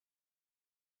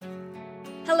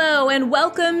Hello, and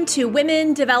welcome to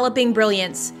Women Developing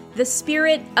Brilliance, the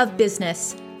spirit of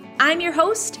business. I'm your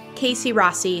host, Casey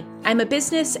Rossi. I'm a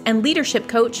business and leadership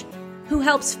coach who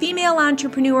helps female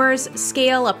entrepreneurs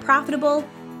scale a profitable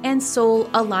and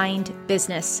soul-aligned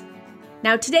business.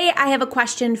 Now, today I have a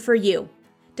question for you.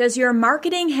 Does your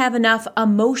marketing have enough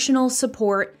emotional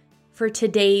support for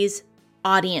today's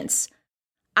audience?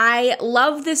 I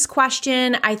love this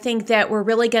question. I think that we're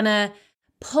really going to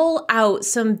pull out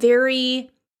some very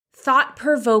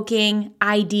thought-provoking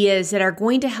ideas that are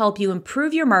going to help you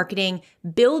improve your marketing,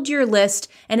 build your list,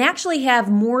 and actually have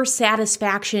more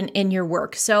satisfaction in your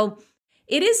work. So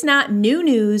it is not new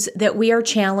news that we are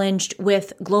challenged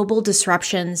with global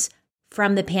disruptions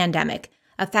from the pandemic,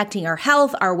 affecting our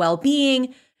health, our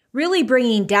well-being, really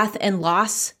bringing death and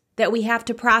loss that we have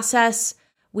to process.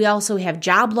 We also have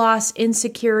job loss,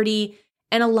 insecurity,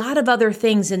 and a lot of other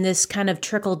things in this kind of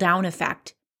trickle-down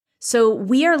effect. So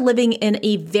we are living in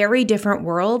a very different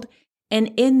world,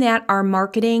 and in that our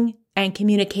marketing and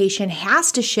communication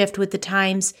has to shift with the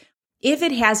times if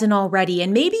it hasn't already.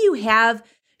 And maybe you have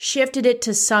shifted it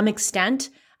to some extent.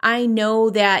 I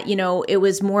know that, it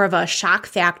was more of a shock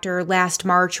factor last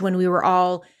March when we were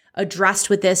all addressed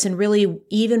with this and really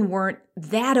even weren't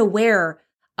that aware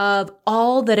of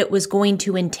all that it was going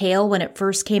to entail when it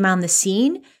first came on the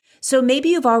scene. So maybe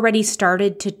you've already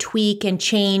started to tweak and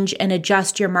change and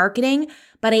adjust your marketing,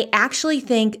 but I actually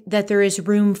think that there is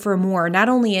room for more, not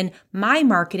only in my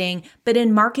marketing, but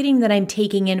in marketing that I'm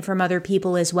taking in from other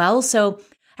people as well. So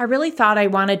I really thought I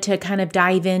wanted to kind of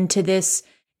dive into this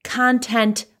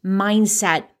content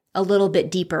mindset a little bit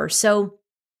deeper. So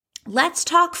let's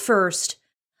talk first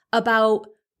about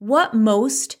what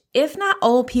most, if not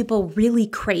all people really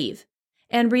crave.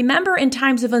 And remember, in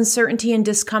times of uncertainty and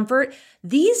discomfort,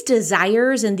 these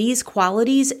desires and these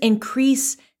qualities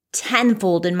increase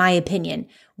tenfold, in my opinion.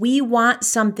 We want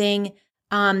something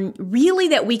really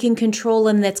that we can control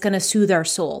and that's going to soothe our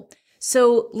soul.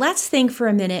 So let's think for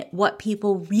a minute what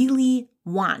people really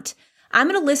want. I'm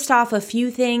going to list off a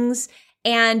few things,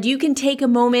 and you can take a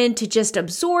moment to just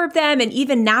absorb them and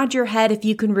even nod your head if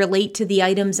you can relate to the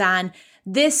items on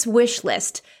this wish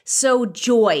list. So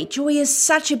joy. Joy is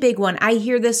such a big one. I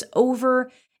hear this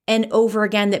over and over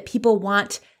again that people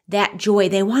want that joy.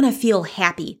 They want to feel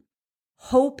happy.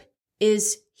 Hope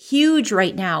is huge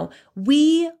right now.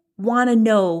 We want to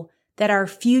know that our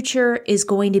future is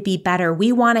going to be better.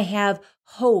 We want to have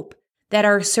hope that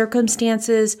our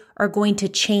circumstances are going to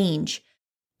change.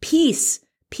 Peace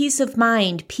of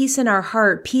mind, peace in our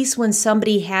heart, peace when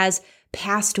somebody has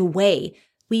passed away.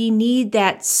 We need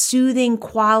that soothing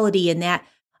quality and that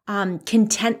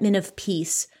contentment of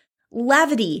peace.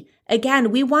 Levity.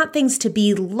 Again, we want things to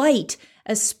be light,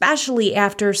 especially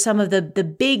after some of the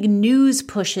big news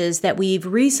pushes that we've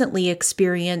recently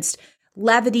experienced.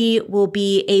 Levity will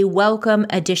be a welcome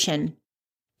addition.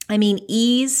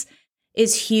 Ease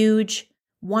is huge.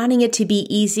 Wanting it to be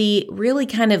easy, really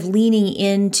kind of leaning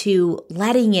into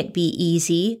letting it be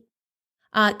easy.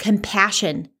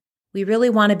 Compassion. We really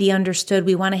want to be understood.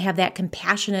 We want to have that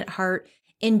compassionate heart.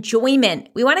 Enjoyment.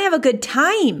 We want to have a good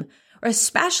time,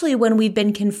 especially when we've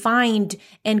been confined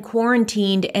and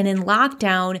quarantined and in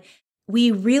lockdown.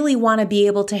 We really want to be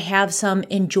able to have some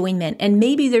enjoyment. And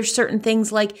maybe there's certain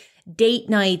things like date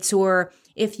nights, or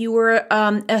if you were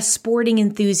a sporting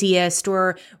enthusiast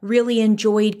or really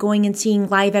enjoyed going and seeing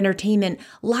live entertainment,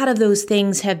 a lot of those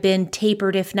things have been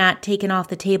tapered, if not taken off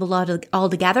the table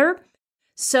altogether.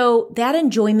 So that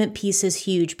enjoyment piece is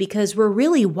huge because we're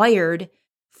really wired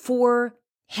for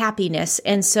happiness.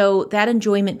 And so that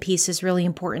enjoyment piece is really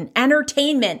important.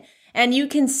 Entertainment. And you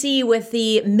can see with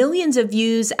the millions of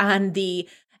views on the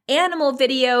animal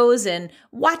videos and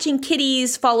watching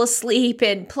kitties fall asleep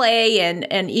and play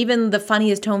and even the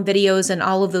funniest home videos and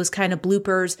all of those kind of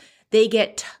bloopers, they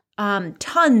get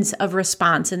tons of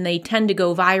response and they tend to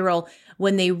go viral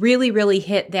when they really, really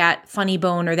hit that funny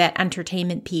bone or that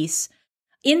entertainment piece.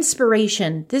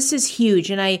 Inspiration. This is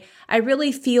huge. And I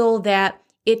really feel that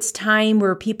it's time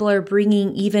where people are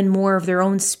bringing even more of their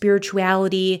own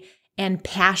spirituality and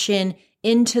passion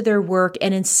into their work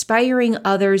and inspiring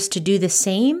others to do the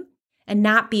same and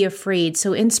not be afraid.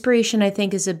 So inspiration, I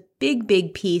think, is a big,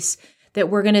 big piece that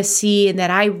we're going to see and that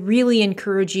I really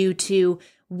encourage you to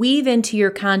weave into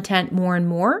your content more and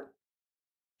more.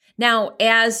 Now,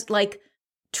 as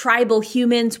tribal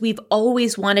humans, we've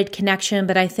always wanted connection,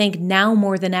 but I think now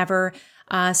more than ever,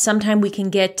 sometimes we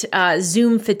can get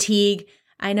Zoom fatigue.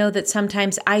 I know that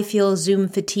sometimes I feel Zoom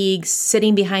fatigue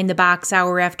sitting behind the box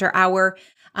hour after hour.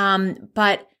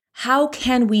 But how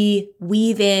can we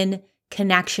weave in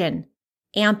connection,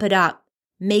 amp it up,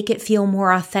 make it feel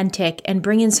more authentic and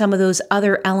bring in some of those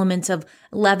other elements of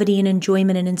levity and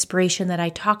enjoyment and inspiration that I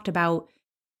talked about.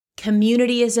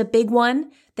 Community is a big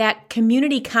one, that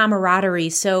community camaraderie.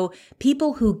 So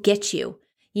people who get you.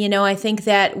 I think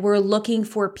that we're looking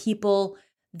for people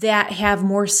that have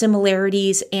more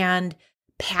similarities and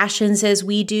passions as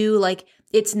we do. Like,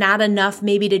 it's not enough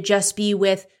maybe to just be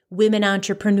with women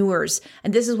entrepreneurs.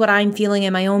 And this is what I'm feeling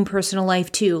in my own personal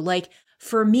life too. Like,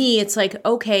 for me, it's like,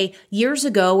 okay, years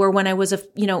ago, or when I was,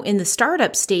 in the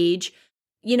startup stage,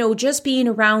 just being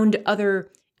around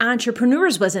other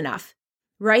entrepreneurs was enough,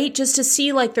 right? Just to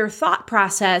see like their thought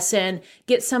process and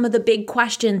get some of the big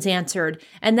questions answered.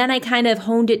 And then I kind of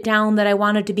honed it down that I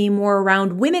wanted to be more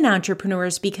around women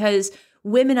entrepreneurs, because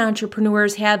women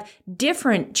entrepreneurs have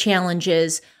different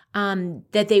challenges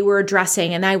that they were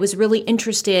addressing. And I was really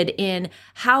interested in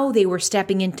how they were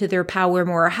stepping into their power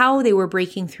more, how they were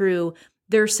breaking through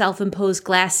their self-imposed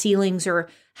glass ceilings, or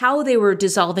how they were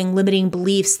dissolving limiting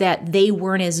beliefs that they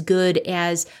weren't as good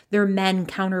as their men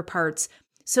counterparts.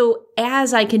 So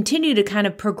as I continue to kind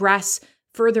of progress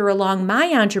further along my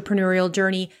entrepreneurial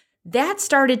journey, that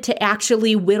started to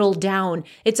actually whittle down.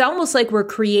 It's almost like we're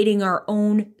creating our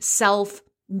own self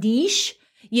niche.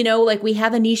 Like we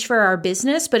have a niche for our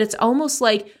business, but it's almost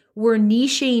like we're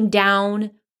niching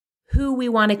down who we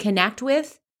want to connect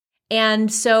with.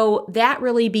 And so that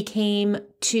really became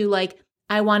to like,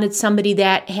 I wanted somebody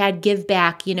that had give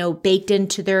back, baked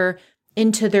into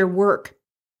their work.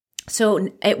 So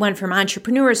it went from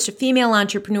entrepreneurs to female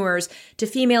entrepreneurs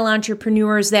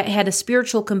that had a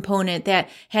spiritual component, that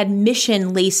had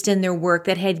mission laced in their work,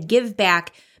 that had give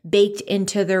back baked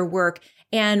into their work.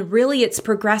 And really it's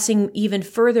progressing even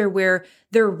further where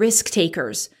they're risk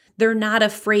takers. They're not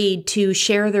afraid to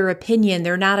share their opinion.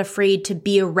 They're not afraid to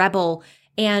be a rebel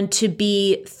and to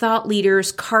be thought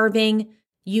leaders carving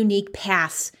unique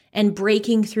paths and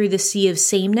breaking through the sea of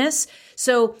sameness.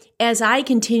 So as I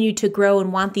continue to grow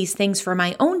and want these things for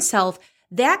my own self,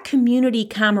 that community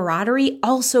camaraderie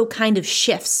also kind of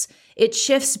shifts. It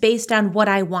shifts based on what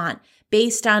I want,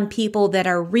 based on people that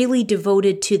are really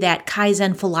devoted to that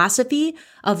Kaizen philosophy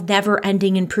of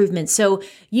never-ending improvement. So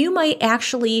you might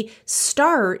actually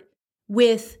start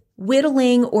with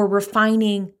whittling or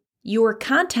refining your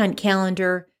content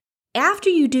calendar after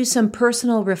you do some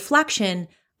personal reflection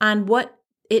on what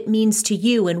it means to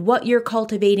you and what you're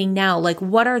cultivating now. Like,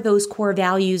 what are those core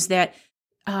values that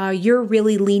you're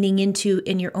really leaning into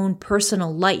in your own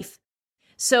personal life?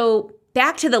 So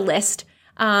back to the list.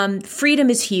 Freedom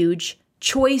is huge.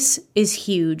 Choice is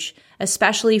huge,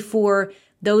 especially for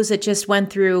those that just went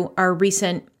through our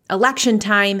recent election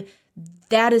time.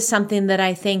 That is something that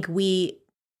I think we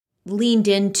leaned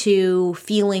into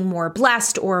feeling more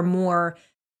blessed or more,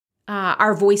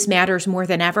 our voice matters more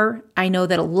than ever. I know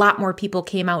that a lot more people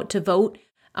came out to vote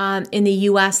in the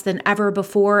US than ever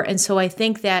before. And so I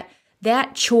think that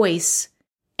that choice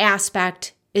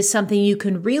aspect is something you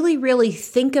can really, really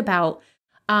think about.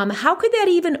 How could that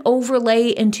even overlay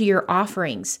into your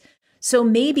offerings? So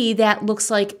maybe that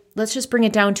looks like, let's just bring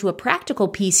it down to a practical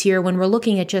piece here. When we're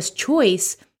looking at just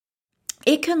choice,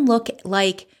 it can look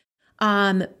like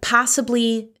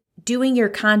possibly doing your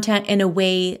content in a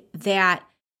way that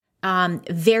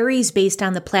varies based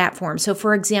on the platform. So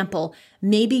for example,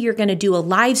 maybe you're going to do a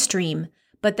live stream,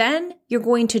 but then you're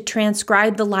going to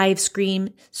transcribe the live stream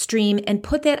and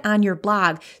put that on your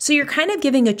blog. So you're kind of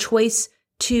giving a choice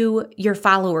to your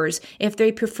followers. If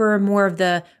they prefer more of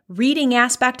the reading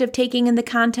aspect of taking in the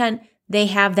content, they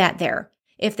have that there.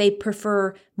 If they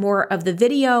prefer more of the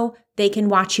video, they can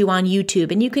watch you on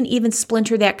YouTube, and you can even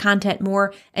splinter that content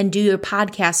more and do your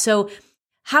podcast. So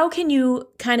how can you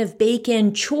kind of bake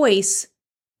in choice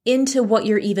into what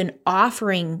you're even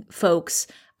offering folks?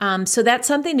 So that's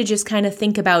something to just kind of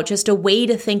think about, just a way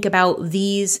to think about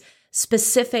these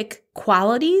specific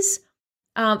qualities.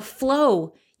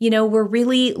 Flow, we're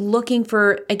really looking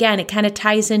for, again, it kind of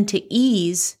ties into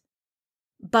ease,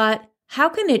 but how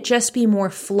can it just be more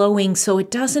flowing so it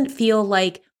doesn't feel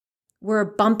like we're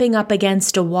bumping up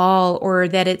against a wall or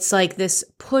that it's like this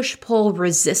push-pull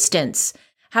resistance?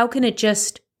 How can it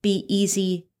just be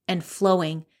easy and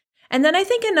flowing? And then I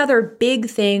think another big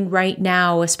thing right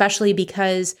now, especially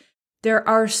because there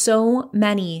are so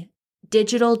many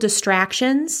digital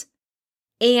distractions,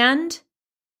 and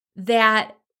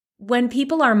that when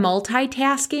people are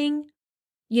multitasking,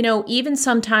 even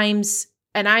sometimes,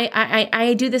 and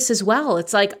I do this as well.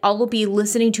 It's like I'll be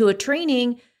listening to a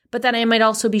training, but then I might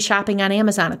also be shopping on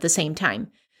Amazon at the same time.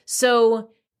 So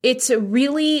it's a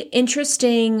really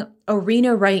interesting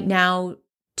arena right now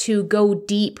to go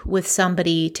deep with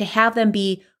somebody, to have them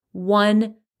be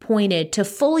one-pointed, to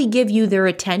fully give you their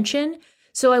attention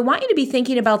So I want you to be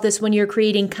thinking about this when you're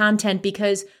creating content,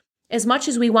 because as much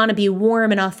as we want to be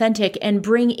warm and authentic and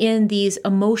bring in these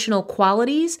emotional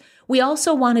qualities, we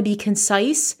also want to be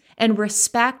concise and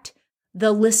respect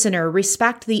the listener,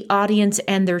 respect the audience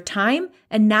and their time,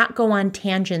 and not go on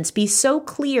tangents. Be so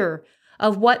clear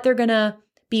of what they're going to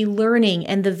be learning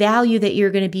and the value that you're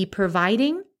going to be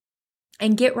providing,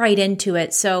 and get right into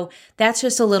it. So that's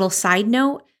just a little side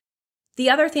note. The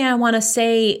other thing I want to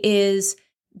say is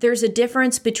there's a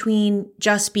difference between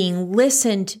just being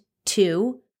listened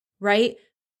to, right?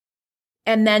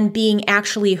 And then being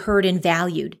actually heard and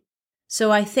valued.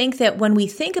 So I think that when we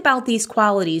think about these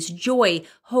qualities, joy,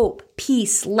 hope,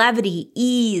 peace, levity,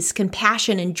 ease,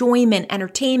 compassion, enjoyment,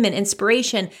 entertainment,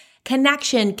 inspiration,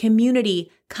 connection,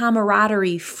 community,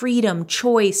 camaraderie, freedom,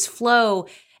 choice, flow,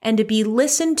 and to be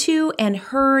listened to and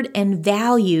heard and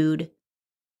valued,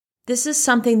 this is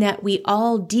something that we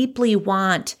all deeply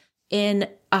want in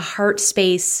a heart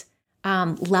space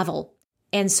level.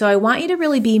 And so I want you to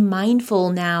really be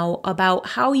mindful now about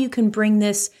how you can bring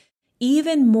this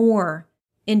even more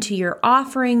into your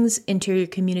offerings, into your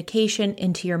communication,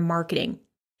 into your marketing.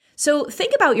 So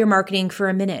think about your marketing for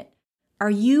a minute. Are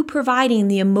you providing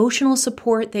the emotional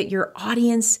support that your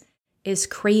audience is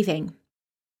craving?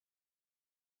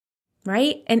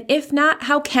 Right? And if not,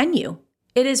 how can you?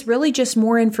 It is really just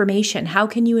more information. How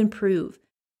can you improve?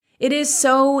 It is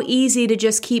so easy to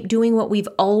just keep doing what we've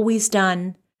always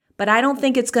done, but I don't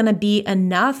think it's going to be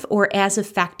enough or as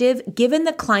effective given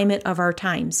the climate of our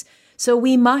times. So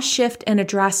we must shift and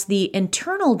address the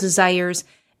internal desires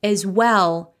as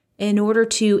well in order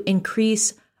to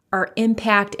increase our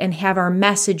impact and have our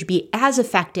message be as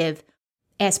effective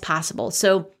as possible.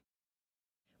 So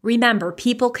remember,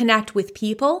 people connect with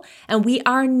people, and we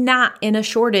are not in a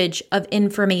shortage of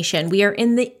information. We are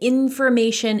in the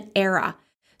information era.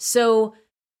 So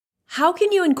how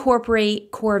can you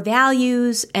incorporate core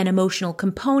values and emotional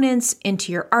components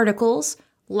into your articles,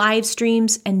 live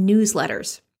streams, and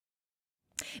newsletters?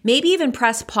 Maybe even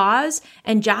press pause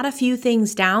and jot a few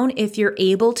things down if you're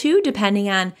able to, depending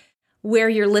on where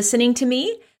you're listening to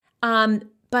me.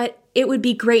 But it would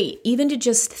be great even to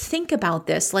just think about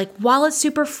this. Like, while it's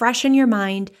super fresh in your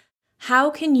mind, how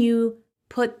can you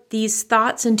put these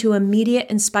thoughts into immediate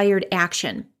inspired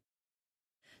action?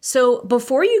 So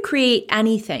before you create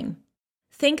anything,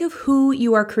 think of who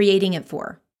you are creating it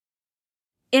for.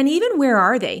 And even where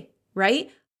are they, right?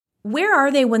 Where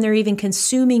are they when they're even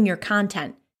consuming your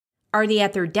content? Are they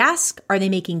at their desk? Are they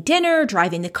making dinner,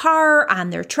 driving the car,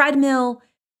 on their treadmill?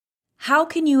 How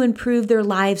can you improve their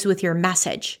lives with your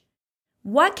message?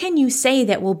 What can you say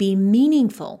that will be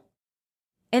meaningful?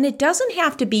 And it doesn't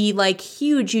have to be like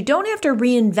huge. You don't have to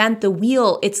reinvent the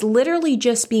wheel. It's literally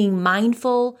just being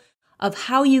mindful of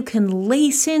how you can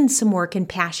lace in some more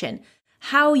compassion,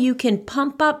 how you can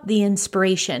pump up the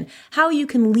inspiration, how you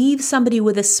can leave somebody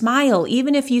with a smile,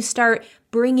 even if you start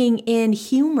bringing in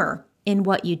humor in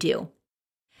what you do.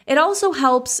 It also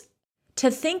helps to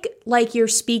think like you're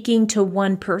speaking to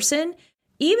one person.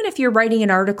 Even if you're writing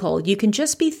an article, you can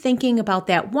just be thinking about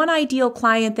that one ideal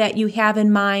client that you have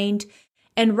in mind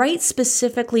and write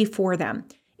specifically for them.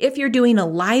 If you're doing a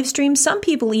live stream, some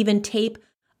people even tape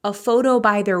a photo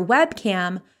by their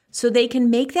webcam so they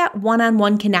can make that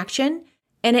one-on-one connection,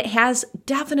 and it has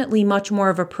definitely much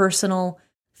more of a personal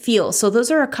feel. So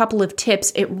those are a couple of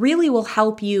tips. It really will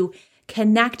help you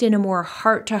connect in a more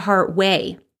heart-to-heart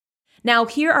way. Now,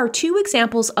 here are two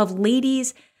examples of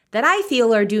ladies that I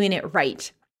feel are doing it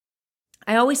right.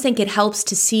 I always think it helps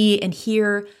to see and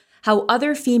hear how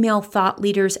other female thought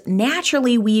leaders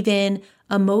naturally weave in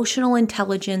emotional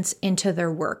intelligence into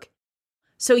their work.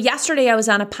 So yesterday I was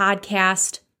on a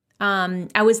podcast.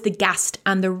 I was the guest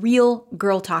on the Real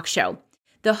Girl Talk show.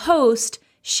 The host,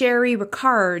 Sherry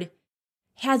Ricard,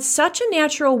 had such a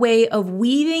natural way of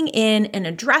weaving in and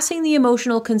addressing the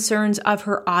emotional concerns of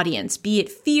her audience, be it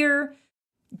fear,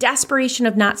 desperation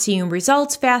of not seeing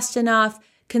results fast enough,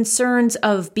 concerns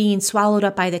of being swallowed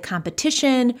up by the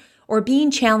competition, or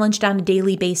being challenged on a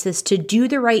daily basis to do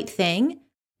the right thing,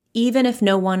 even if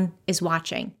no one is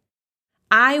watching.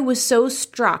 I was so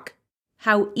struck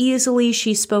how easily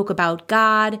she spoke about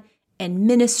God and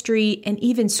ministry and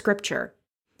even scripture.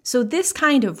 So this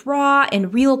kind of raw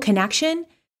and real connection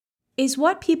is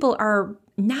what people are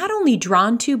not only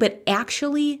drawn to, but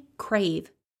actually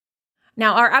crave.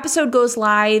 Now, our episode goes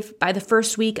live by the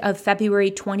first week of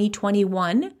February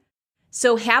 2021.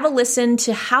 So have a listen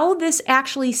to how this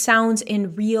actually sounds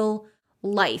in real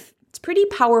life. It's pretty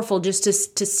powerful just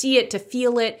to see it, to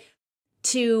feel it,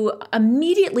 to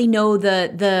immediately know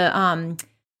that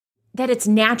it's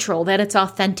natural, that it's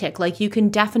authentic. Like, you can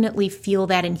definitely feel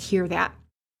that and hear that.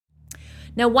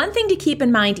 Now, one thing to keep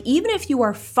in mind, even if you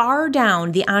are far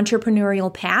down the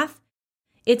entrepreneurial path,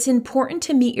 it's important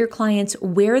to meet your clients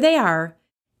where they are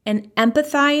and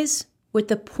empathize with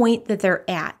the point that they're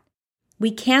at.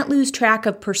 We can't lose track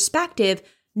of perspective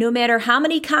no matter how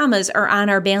many commas are on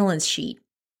our balance sheet.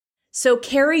 So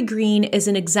Carrie Green is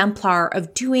an exemplar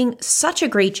of doing such a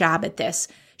great job at this.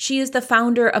 She is the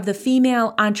founder of the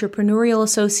Female Entrepreneurial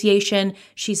Association.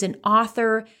 She's an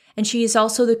author, and she is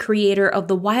also the creator of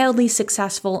the wildly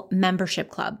successful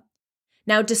Membership Club.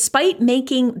 Now, despite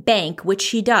making bank, which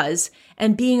she does,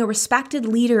 and being a respected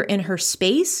leader in her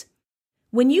space,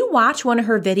 when you watch one of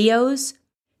her videos,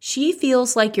 she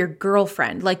feels like your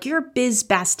girlfriend, like your biz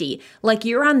bestie, like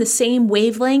you're on the same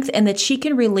wavelength and that she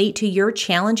can relate to your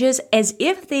challenges as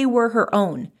if they were her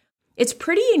own. It's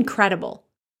pretty incredible.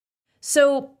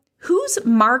 So, whose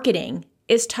marketing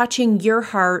is touching your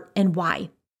heart and why?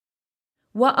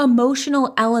 What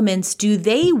emotional elements do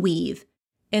they weave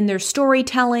in their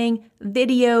storytelling,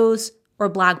 videos, or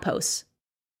blog posts?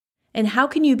 And how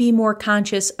can you be more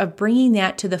conscious of bringing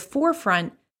that to the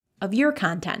forefront of your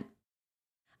content?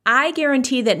 I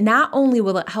guarantee that not only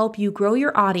will it help you grow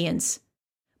your audience,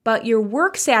 but your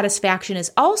work satisfaction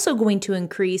is also going to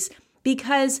increase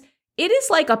because it is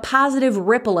like a positive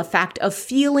ripple effect of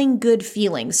feeling good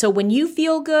feelings. So when you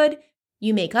feel good,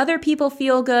 you make other people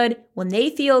feel good. When they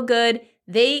feel good,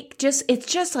 it's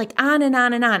just like on and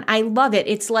on and on. I love it.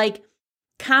 It's like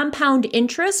compound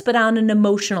interest, but on an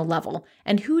emotional level.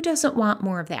 And who doesn't want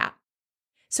more of that?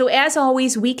 So as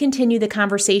always, we continue the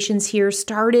conversations here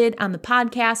started on the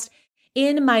podcast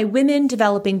in my Women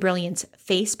Developing Brilliance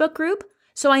Facebook group.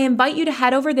 So I invite you to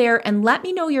head over there and let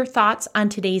me know your thoughts on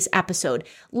today's episode.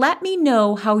 Let me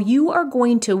know how you are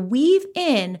going to weave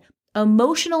in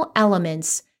emotional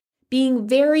elements, being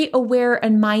very aware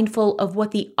and mindful of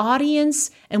what the audience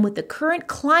and what the current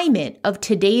climate of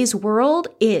today's world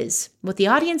is, what the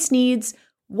audience needs,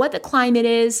 what the climate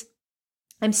is.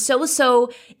 I'm so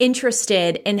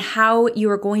interested in how you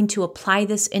are going to apply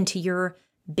this into your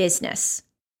business.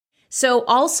 So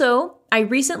also, I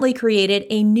recently created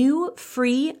a new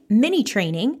free mini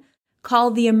training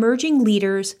called the Emerging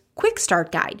Leaders Quick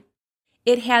Start Guide.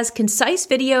 It has concise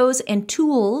videos and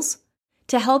tools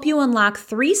to help you unlock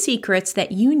 3 secrets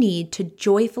that you need to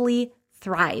joyfully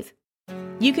thrive.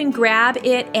 You can grab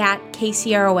it at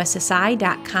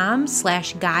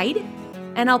kcrossi.com/guide,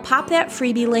 and I'll pop that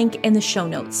freebie link in the show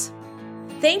notes.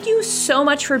 Thank you so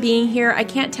much for being here. I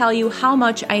can't tell you how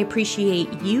much I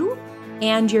appreciate you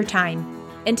and your time.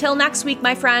 Until next week,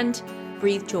 my friend,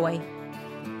 breathe joy.